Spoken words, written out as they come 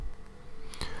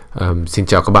Xin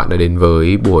chào các bạn đã đến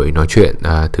với buổi nói chuyện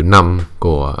thứ 5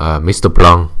 của Mr.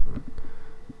 Blanc.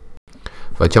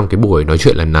 Và trong cái buổi nói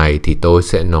chuyện lần này thì tôi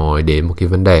sẽ nói đến một cái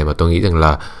vấn đề mà tôi nghĩ rằng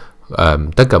là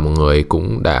tất cả mọi người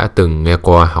cũng đã từng nghe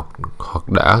qua hoặc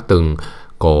đã từng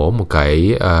có một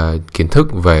cái kiến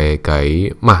thức về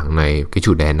cái mảng này, cái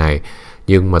chủ đề này.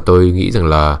 Nhưng mà tôi nghĩ rằng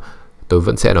là tôi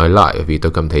vẫn sẽ nói lại, bởi vì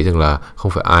tôi cảm thấy rằng là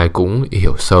không phải ai cũng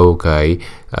hiểu sâu cái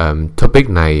topic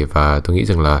này, và tôi nghĩ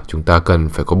rằng là chúng ta cần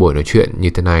phải có buổi nói chuyện như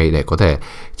thế này để có thể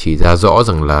chỉ ra rõ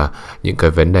rằng là những cái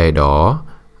vấn đề đó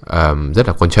rất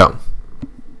là quan trọng.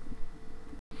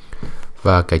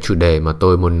 Và cái chủ đề mà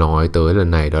tôi muốn nói tới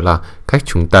lần này đó là cách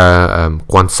chúng ta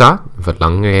quan sát và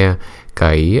lắng nghe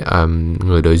cái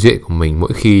người đối diện của mình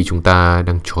mỗi khi chúng ta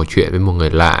đang trò chuyện với một người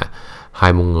lạ,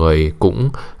 hay một người cũng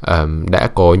đã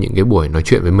có những cái buổi nói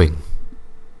chuyện với mình.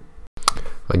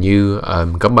 Và như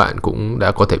các bạn cũng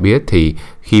đã có thể biết thì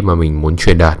khi mà mình muốn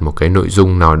truyền đạt một cái nội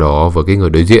dung nào đó với cái người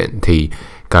đối diện thì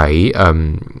cái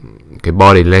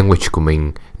body language của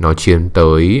mình nó chiếm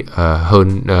tới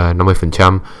hơn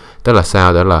 50%. Tức là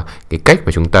sao? Đó là cái cách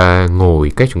mà chúng ta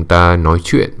ngồi, cách chúng ta nói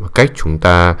chuyện, cách chúng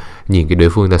ta nhìn cái đối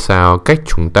phương ra sao, cách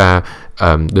chúng ta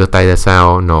đưa tay ra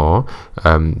sao, nó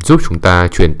giúp chúng ta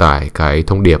truyền tải cái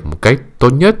thông điệp một cách tốt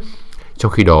nhất.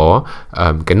 Trong khi đó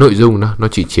cái nội dung nó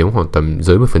chỉ chiếm khoảng tầm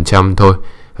dưới 1% thôi,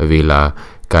 bởi vì là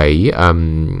cái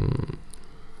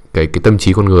tâm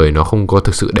trí con người nó không có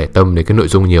thực sự để tâm đến cái nội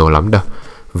dung nhiều lắm đâu.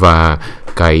 Và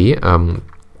cái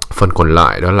phần còn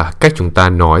lại đó là cách chúng ta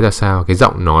nói ra sao, cái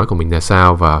giọng nói của mình ra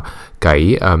sao, và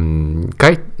cái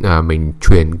cách mình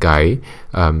truyền cái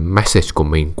message của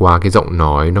mình qua cái giọng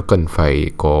nói nó cần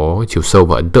phải có chiều sâu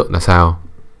và ấn tượng ra sao.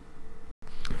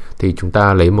 Thì chúng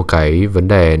ta lấy một cái vấn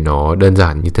đề nó đơn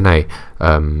giản như thế này.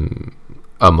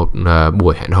 Ở một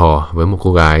buổi hẹn hò với một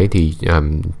cô gái thì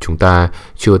chúng ta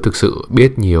chưa thực sự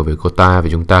biết nhiều về cô ta, và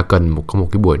chúng ta cần có một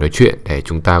cái buổi nói chuyện để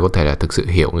chúng ta có thể là thực sự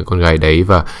hiểu người con gái đấy,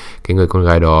 và cái người con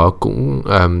gái đó cũng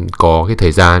có cái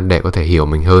thời gian để có thể hiểu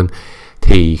mình hơn.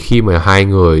 Thì khi mà hai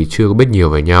người chưa có biết nhiều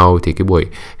về nhau thì cái buổi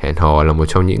hẹn hò là một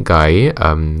trong những cái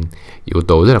yếu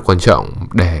tố rất là quan trọng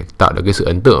để tạo được cái sự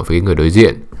ấn tượng với cái người đối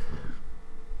diện.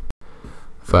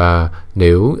 Và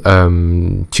nếu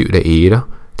chịu để ý đó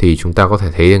thì chúng ta có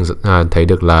thể thấy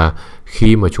được là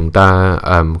khi mà chúng ta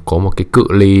có một cái cự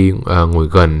ly ngồi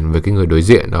gần với cái người đối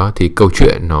diện đó, thì câu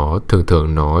chuyện nó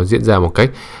thường nó diễn ra một cách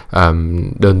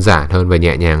đơn giản hơn và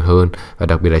nhẹ nhàng hơn. Và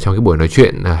đặc biệt là trong cái buổi nói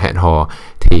chuyện hẹn hò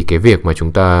thì cái việc mà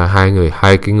chúng ta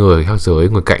hai cái người khác giới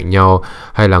ngồi cạnh nhau,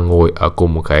 hay là ngồi ở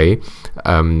cùng một cái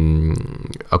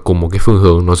phương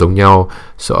hướng nó giống nhau,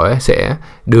 sẽ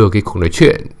đưa cái cuộc nói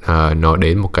chuyện nó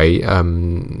đến một cái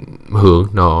hướng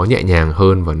nó nhẹ nhàng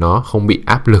hơn và nó không bị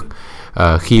áp lực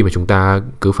khi mà chúng ta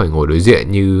cứ phải ngồi đối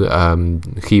diện như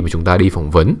khi mà chúng ta đi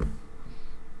phỏng vấn.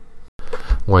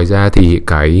 Ngoài ra thì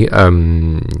cái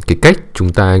cách chúng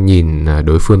ta nhìn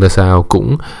đối phương ra sao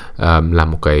cũng là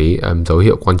một cái dấu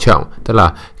hiệu quan trọng. Tức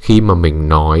là khi mà mình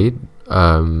nói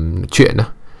chuyện đó,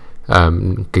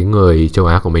 cái người châu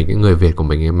Á của mình, cái người Việt của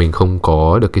mình không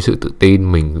có được cái sự tự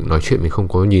tin, mình nói chuyện mình không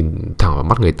có nhìn thẳng vào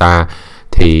mắt người ta,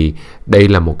 thì đây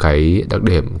là một cái đặc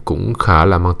điểm cũng khá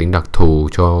là mang tính đặc thù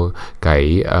cho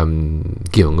cái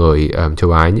kiểu người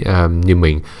châu Á như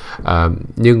mình.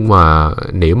 Nhưng mà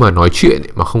nếu mà nói chuyện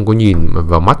mà không có nhìn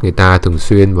vào mắt người ta thường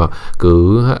xuyên và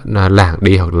cứ lảng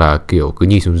đi, hoặc là kiểu cứ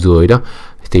nhìn xuống dưới đó,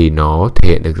 thì nó thể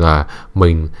hiện được là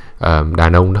mình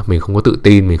đàn ông đó, mình không có tự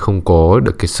tin, mình không có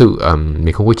được cái sự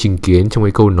mình không có chính kiến trong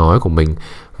cái câu nói của mình,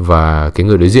 và cái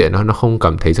người đối diện nó không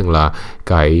cảm thấy rằng là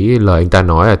cái lời anh ta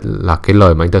nói là cái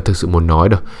lời mà anh ta thực sự muốn nói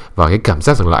được, và cái cảm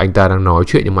giác rằng là anh ta đang nói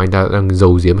chuyện nhưng mà anh ta đang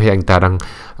giấu giếm, hay anh ta đang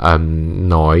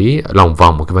nói lòng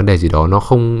vòng một cái vấn đề gì đó, nó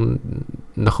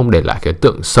không để lại cái ấn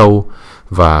tượng sâu,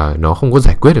 và nó không có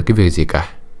giải quyết được cái việc gì cả.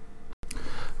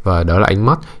 Và đó là ánh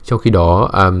mắt. Trong khi đó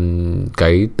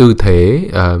cái tư thế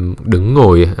đứng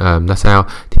ngồi ra sao,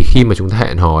 thì khi mà chúng ta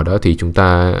hẹn hò đó thì chúng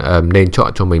ta nên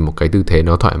chọn cho mình một cái tư thế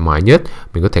nó thoải mái nhất.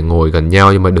 Mình có thể ngồi gần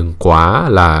nhau, nhưng mà đừng quá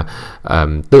là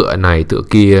tựa này tựa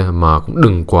kia, mà cũng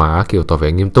đừng quá kiểu tỏ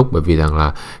vẻ nghiêm túc, bởi vì rằng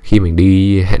là khi mình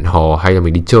đi hẹn hò hay là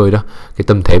mình đi chơi đó, cái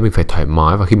tâm thế mình phải thoải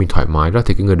mái, và khi mình thoải mái đó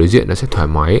thì cái người đối diện nó sẽ thoải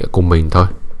mái cùng mình thôi.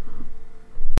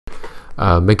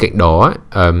 Bên cạnh đó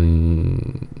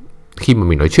khi mà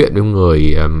mình nói chuyện với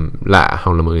người lạ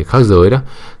hoặc là một người khác giới đó,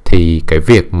 thì cái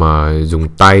việc mà dùng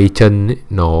tay chân ấy,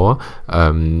 nó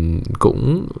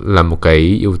cũng là một cái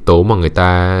yếu tố mà người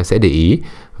ta sẽ để ý.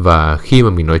 Và khi mà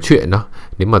mình nói chuyện đó,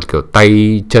 nếu mà kiểu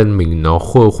tay chân mình nó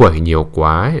khô khuẩy nhiều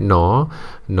quá ấy,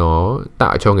 nó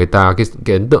tạo cho người ta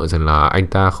cái ấn tượng rằng là anh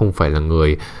ta không phải là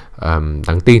người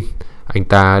đáng tin, anh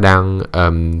ta đang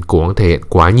cố gắng thể hiện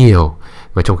quá nhiều,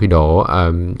 và trong khi đó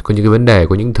có những cái vấn đề,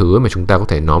 có những thứ mà chúng ta có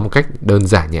thể nói một cách đơn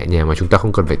giản nhẹ nhàng mà chúng ta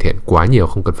không cần phải thể hiện quá nhiều,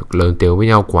 không cần phải lớn tiếng với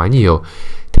nhau quá nhiều.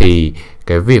 Thì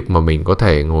cái việc mà mình có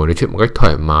thể ngồi nói chuyện một cách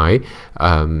thoải mái,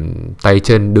 tay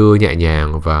chân đưa nhẹ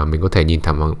nhàng, và mình có thể nhìn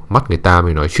thẳng vào mắt người ta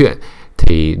mình nói chuyện,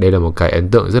 thì đây là một cái ấn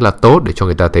tượng rất là tốt để cho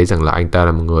người ta thấy rằng là anh ta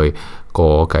là một người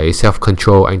có cái self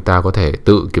control, anh ta có thể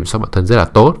tự kiểm soát bản thân rất là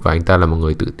tốt, và anh ta là một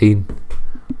người tự tin.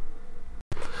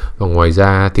 Và ngoài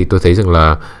ra thì tôi thấy rằng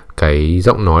là cái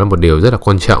giọng nói là một điều rất là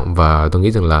quan trọng, và tôi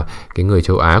nghĩ rằng là cái người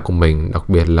châu Á của mình, đặc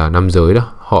biệt là nam giới đó,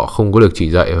 họ không có được chỉ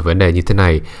dạy về vấn đề như thế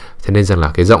này. Thế nên rằng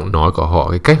là cái giọng nói của họ,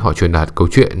 cái cách họ truyền đạt câu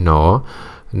chuyện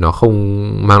nó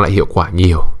không mang lại hiệu quả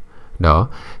nhiều. Đó,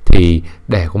 thì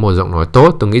để có một giọng nói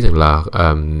tốt, tôi nghĩ rằng là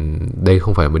đây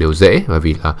không phải là một điều dễ, bởi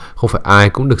vì là không phải ai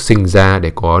cũng được sinh ra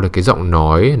để có được cái giọng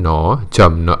nói nó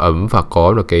trầm, nó ấm và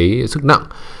có được cái sức nặng.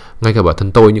 Ngay cả bản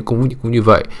thân tôi cũng như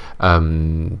vậy.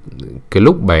 Cái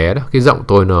lúc bé đó, cái giọng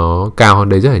tôi nó cao hơn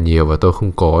đây rất là nhiều, và tôi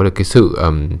không có được cái sự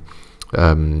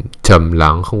trầm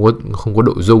lắng, không có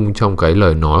độ dung trong cái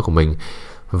lời nói của mình,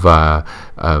 và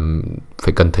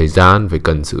phải cần thời gian, phải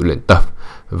cần sự luyện tập,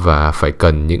 và phải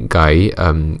cần những cái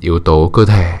yếu tố cơ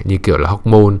thể như kiểu là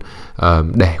hormone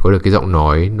để có được cái giọng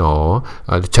nói nó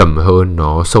trầm hơn,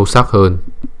 nó sâu sắc hơn.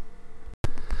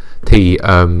 Thì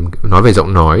nói về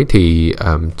giọng nói thì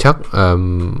chắc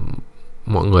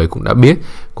mọi người cũng đã biết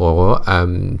có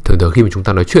thường khi mà chúng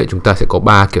ta nói chuyện, chúng ta sẽ có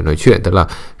 3 kiểu nói chuyện. Tức là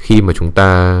khi mà chúng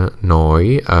ta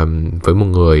nói với một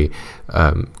người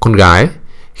con gái,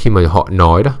 khi mà họ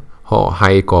nói đó, họ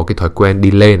hay có cái thói quen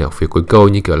đi lên ở phía cuối câu,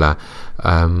 như kiểu là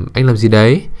anh làm gì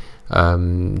đấy,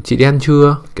 chị đi ăn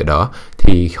chưa, kiểu đó.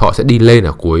 Thì họ sẽ đi lên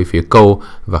ở cuối phía câu,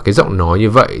 và cái giọng nói như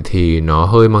vậy thì nó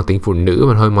hơi mang tính phụ nữ,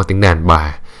 mà hơi mang tính đàn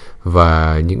bà.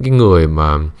 Và những cái người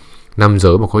mà nam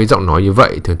giới mà có cái giọng nói như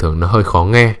vậy thường nó hơi khó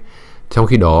nghe. Trong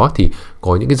khi đó thì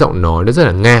có những cái giọng nói nó rất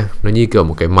là ngang, nó như kiểu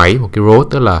một cái máy, một cái robot,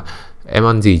 tức là em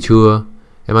ăn gì chưa,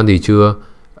 em ăn gì chưa,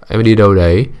 em đi đâu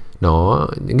đấy.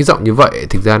 Những cái giọng như vậy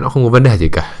thực ra nó không có vấn đề gì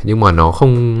cả, nhưng mà nó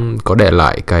không có để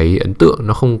lại cái ấn tượng,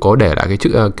 nó không có để lại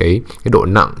cái độ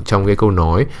nặng trong cái câu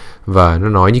nói, và nó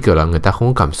nói như kiểu là người ta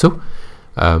không có cảm xúc.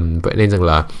 Vậy nên rằng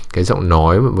là cái giọng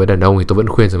nói với đàn ông thì tôi vẫn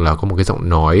khuyên rằng là có một cái giọng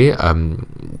nói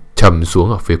trầm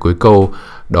xuống ở phía cuối câu.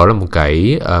 Đó là một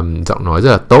cái giọng nói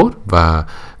rất là tốt, và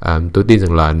tôi tin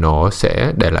rằng là nó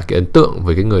sẽ để lại cái ấn tượng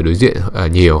với cái người đối diện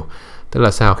nhiều. Tức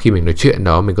là sao, khi mình nói chuyện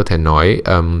đó, mình có thể nói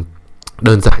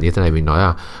đơn giản như thế này. Mình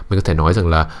có thể nói rằng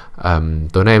là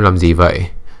tối nay em làm gì vậy,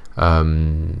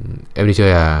 em đi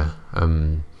chơi à,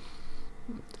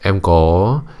 em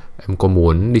có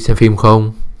muốn đi xem phim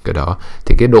không, cái đó.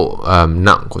 Thì cái độ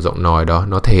nặng của giọng nói đó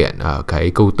nó thể hiện ở cái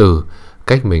câu từ,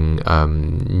 cách mình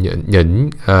nhấn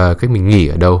cách mình nghỉ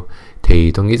ở đâu.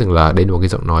 Thì tôi nghĩ rằng là đây là một cái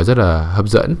giọng nói rất là hấp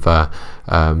dẫn, và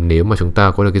nếu mà chúng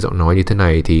ta có được cái giọng nói như thế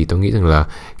này thì tôi nghĩ rằng là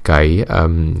cái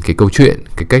câu chuyện,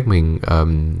 cái cách mình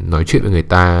nói chuyện với người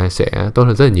ta sẽ tốt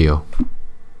hơn rất là nhiều.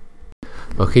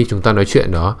 Và khi chúng ta nói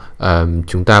chuyện đó,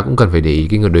 chúng ta cũng cần phải để ý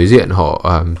cái người đối diện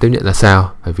họ tiếp nhận ra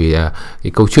sao. Bởi vì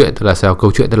cái câu chuyện tức là sao,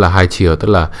 câu chuyện tức là hai chiều, tức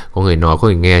là có người nói có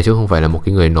người nghe, chứ không phải là một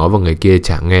cái người nói và người kia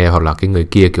chả nghe, hoặc là cái người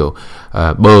kia kiểu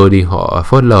bơ đi, họ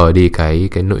phớt lờ đi cái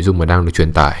nội dung mà đang được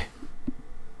truyền tải.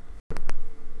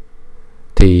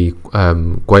 Thì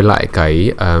quay lại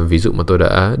cái ví dụ mà tôi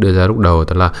đã đưa ra lúc đầu,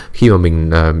 tức là khi mà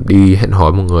mình đi hẹn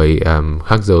hò một người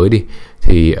khác giới đi,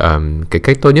 thì cái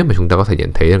cách tốt nhất mà chúng ta có thể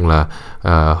nhận thấy rằng là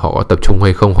họ có tập trung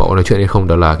hay không, họ có nói chuyện hay không,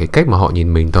 đó là cái cách mà họ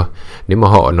nhìn mình thôi. Nếu mà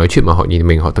họ nói chuyện mà họ nhìn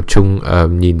mình, họ tập trung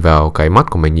nhìn vào cái mắt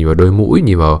của mình, nhìn vào đôi mũi,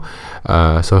 nhìn vào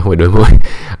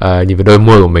nhìn vào đôi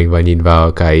môi của mình, và nhìn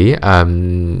vào cái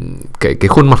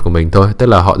khuôn mặt của mình thôi. Tức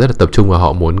là họ rất là tập trung và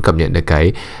họ muốn cảm nhận được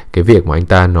cái việc mà anh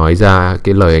ta nói ra,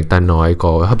 cái lời anh ta nói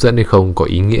có hấp dẫn hay không, có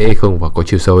ý nghĩa hay không, và có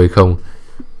chiều sâu hay không.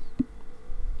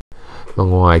 Và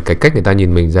ngoài cái cách người ta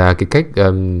nhìn mình ra, cái cách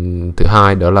thứ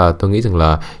hai đó là tôi nghĩ rằng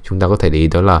là chúng ta có thể để ý,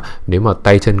 đó là nếu mà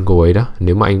tay chân cô ấy đó,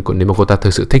 nếu mà cô ta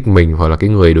thực sự thích mình, hoặc là cái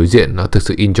người đối diện nó thực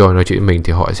sự enjoy nói chuyện với mình,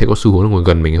 thì họ sẽ có xu hướng ngồi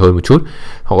gần mình hơn một chút.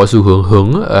 Họ có xu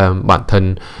hướng bản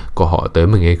thân của họ tới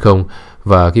mình hay không.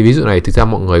 Và cái ví dụ này thực ra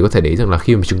mọi người có thể để ý rằng là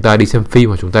khi mà chúng ta đi xem phim,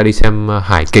 hoặc chúng ta đi xem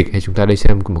hài kịch, hay chúng ta đi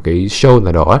xem một cái show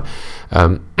nào đó,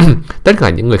 tất cả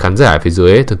những người khán giả ở phía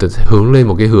dưới ấy, thường sẽ hướng lên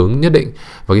một cái hướng nhất định,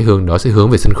 và cái hướng đó sẽ hướng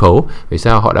về sân khấu. Vì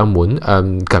sao? Họ đang muốn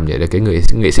cảm nhận được cái người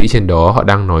nghệ sĩ trên đó họ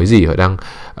đang nói gì, họ đang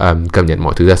cảm nhận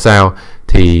mọi thứ ra sao.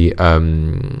 Thì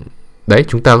đấy,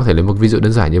 chúng ta có thể lấy một ví dụ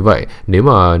đơn giản như vậy. Nếu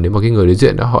mà cái người đối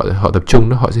diện đó họ tập trung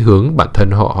đó, họ sẽ hướng bản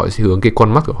thân họ sẽ hướng cái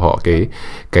con mắt của họ,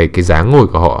 cái dáng ngồi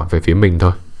của họ về phía mình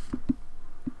thôi.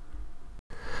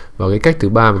 Và cái cách thứ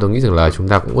ba mà tôi nghĩ rằng là chúng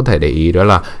ta cũng có thể để ý, đó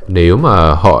là nếu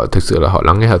mà họ thực sự là họ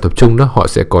lắng nghe, họ tập trung đó, họ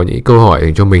sẽ có những câu hỏi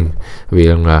dành cho mình. Vì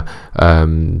rằng là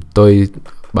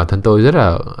bản thân tôi rất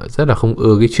là không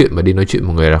ưa cái chuyện mà đi nói chuyện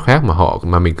một người nào khác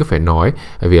mà mình cứ phải nói,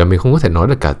 bởi vì là mình không có thể nói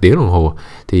được cả tiếng đồng hồ.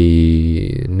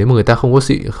 Thì nếu mà người ta không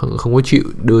có chịu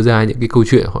đưa ra những cái câu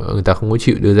chuyện, người ta không có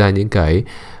chịu đưa ra những cái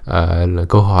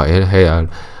câu hỏi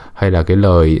hay là cái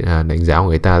lời đánh giá của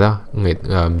người ta đó,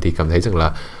 thì cảm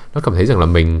thấy rằng là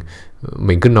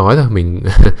mình cứ nói thôi,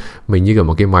 mình như kiểu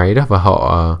một cái máy đó, và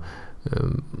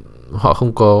họ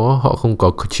không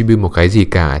có contribute một cái gì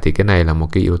cả, thì cái này là một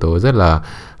cái yếu tố rất là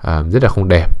không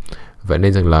đẹp. Vậy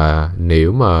nên rằng là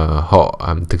nếu mà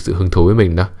họ thực sự hứng thú với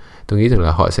mình đó, tôi nghĩ rằng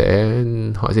là họ sẽ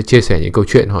chia sẻ những câu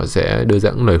chuyện, họ sẽ đưa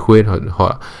ra những lời khuyên,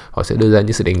 họ sẽ đưa ra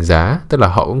những sự đánh giá, tức là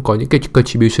họ cũng có những cái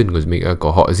contribution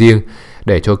của họ riêng,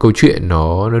 để cho câu chuyện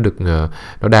nó được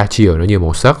nó đa chiều, nó nhiều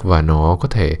màu sắc, và nó có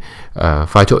thể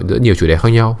pha trộn giữa nhiều chủ đề khác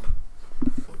nhau.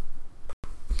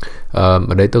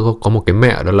 Ở đây tôi có một cái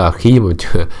mẹo, đó là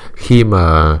khi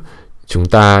mà chúng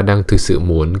ta đang thực sự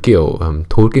muốn kiểu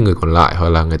thu hút cái người còn lại, hoặc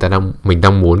là mình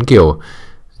đang muốn kiểu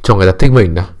cho người ta thích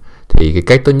mình đó, thì cái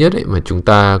cách tốt nhất mà chúng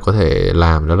ta có thể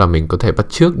làm đó là mình có thể bắt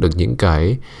chước được những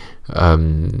cái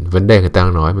vấn đề người ta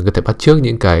đang nói, mình có thể bắt chước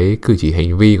những cái cử chỉ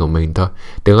hành vi của mình thôi.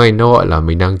 Tiếng Anh nó gọi là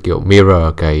mình đang kiểu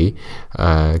mirror cái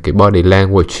body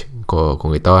language của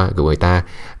người ta,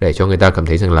 để cho người ta cảm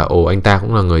thấy rằng là anh ta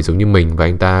cũng là người giống như mình, và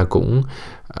anh ta cũng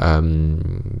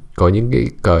có những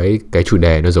cái chủ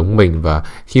đề nó giống mình. Và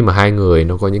khi mà hai người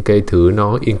nó có những cái thứ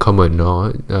nó in common,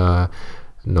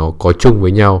 nó có chung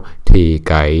với nhau, thì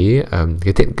cái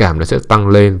thiện cảm nó sẽ tăng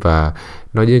lên, và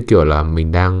nó như kiểu là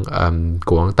mình đang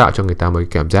cố gắng tạo cho người ta một cái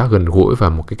cảm giác gần gũi và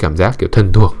một cái cảm giác kiểu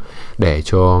thân thuộc, để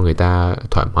cho người ta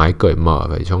thoải mái cởi mở,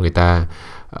 và cho người ta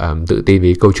tự tin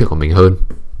với câu chuyện của mình hơn.